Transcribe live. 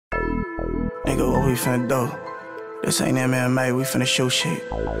Nigga, what we finna do? This ain't MMA, we finna shoot shit.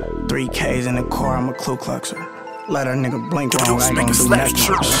 3Ks in the car, I'm a Ku Kluxer. Let a nigga blink wrong, I ain't gon' do nothing.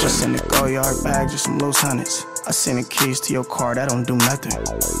 Just in the go-yard bag, just some loose hundreds. I send the keys to your car, that don't do nothing.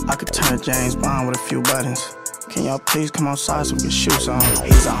 I could turn James Bond with a few buttons. Can y'all please come outside so we can shoot some?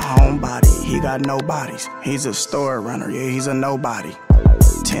 He's a homebody, he got no bodies. He's a store runner, yeah, he's a nobody.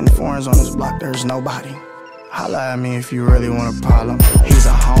 10 foreigns on his block, there's nobody. Holla at me if you really want a problem. He's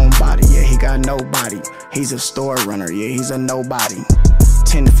a homebody, yeah, he got nobody. He's a store runner, yeah, he's a nobody.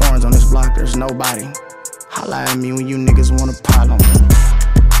 10 foreigns on his block, there's nobody. Holla at me when you niggas want a problem.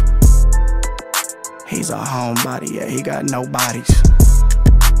 He's a homebody, yeah, he got no bodies.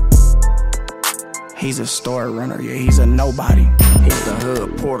 He's a store runner, yeah, he's a nobody. He's the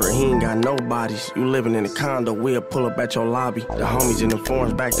hood porter, he ain't got no bodies. You living in a condo, we'll pull up at your lobby. The homies in the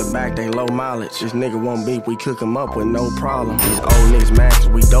forums back to back, they low mileage. This nigga won't beef, we cook him up with no problem. These old niggas mad cause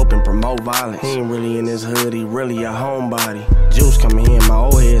we dope and promote violence. He ain't really in his hood, he really a homebody. Juice coming in, my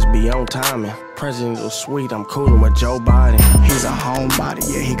old heads be on timing. President was sweet, I'm coolin' with Joe Biden. He's a homebody,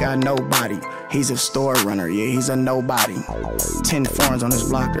 yeah, he got nobody. He's a store runner, yeah, he's a nobody. 10 foreigns on his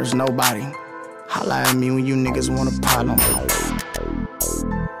block, there's nobody. Holla at me when you niggas want a problem.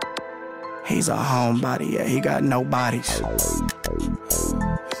 He's a homebody, yeah, he got no bodies.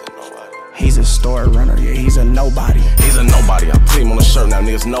 He's a store runner, yeah, he's a nobody. He's a nobody, I put him on the shirt, now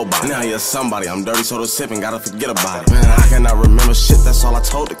niggas nobody. Now he a somebody, I'm dirty soda sipping, gotta forget about it. Man, I cannot remember shit, that's all I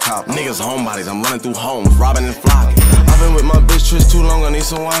told the cop. Niggas homebodies, I'm running through homes, robbing and flocking. I've been with my bitch Trish too long, I need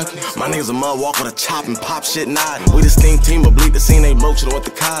some walking. My niggas a mud walk with a chop and pop shit nodding. We the steam team, but bleed the scene, they broke, should've went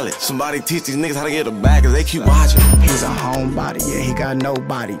to college. Somebody teach these niggas how to get a bag, cause they keep watching. He's a homebody, yeah, he got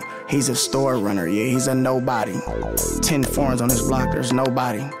nobody. He's a store runner, yeah, he's a nobody. 10 foreigns on his block, there's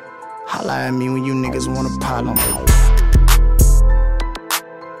nobody. Holla at me when you niggas want a problem.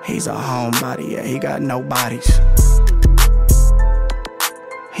 He's a homebody, yeah, he got no bodies.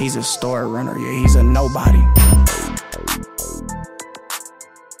 He's a store runner, yeah, he's a nobody.